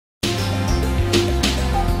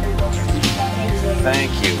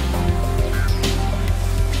Thank you.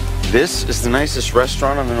 This is the nicest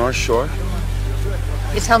restaurant on the North Shore?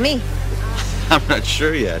 You tell me. I'm not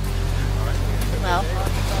sure yet. Well,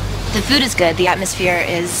 the food is good, the atmosphere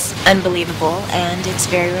is unbelievable, and it's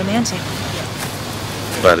very romantic.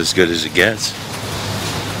 About as good as it gets.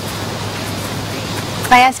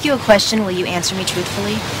 If I ask you a question, will you answer me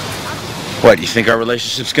truthfully? What, you think our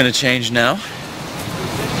relationship's gonna change now?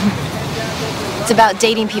 It's about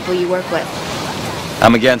dating people you work with.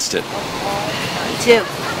 I'm against it. Me too.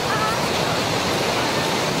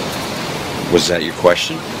 Was that your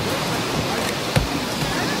question?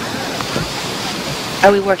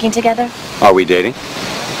 Are we working together? Are we dating?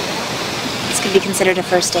 This could be considered a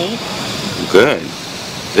first date. Good.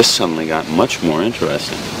 This suddenly got much more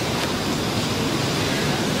interesting.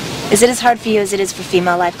 Is it as hard for you as it is for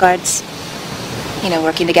female lifeguards? You know,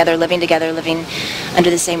 working together, living under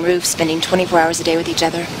the same roof, spending 24 hours a day with each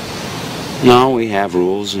other. No, we have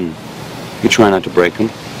rules and we try not to break them.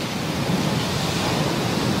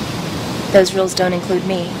 Those rules don't include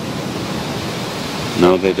me.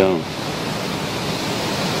 No, they don't.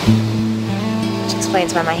 Which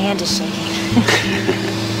explains why my hand is shaking.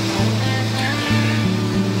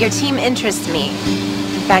 Your team interests me.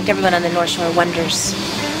 In fact, everyone on the North Shore wonders.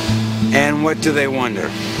 And what do they wonder?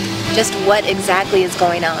 Just what exactly is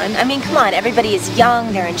going on. I mean, come on, everybody is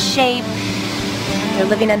young, they're in shape, they're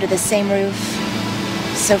living under the same roof,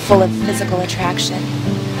 so full of physical attraction,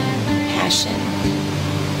 passion,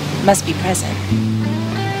 must be present.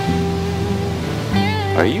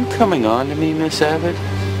 Are you coming on to me, Miss Avid?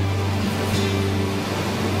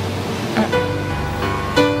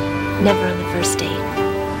 Never on the first date.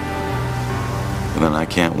 Then I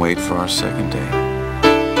can't wait for our second date.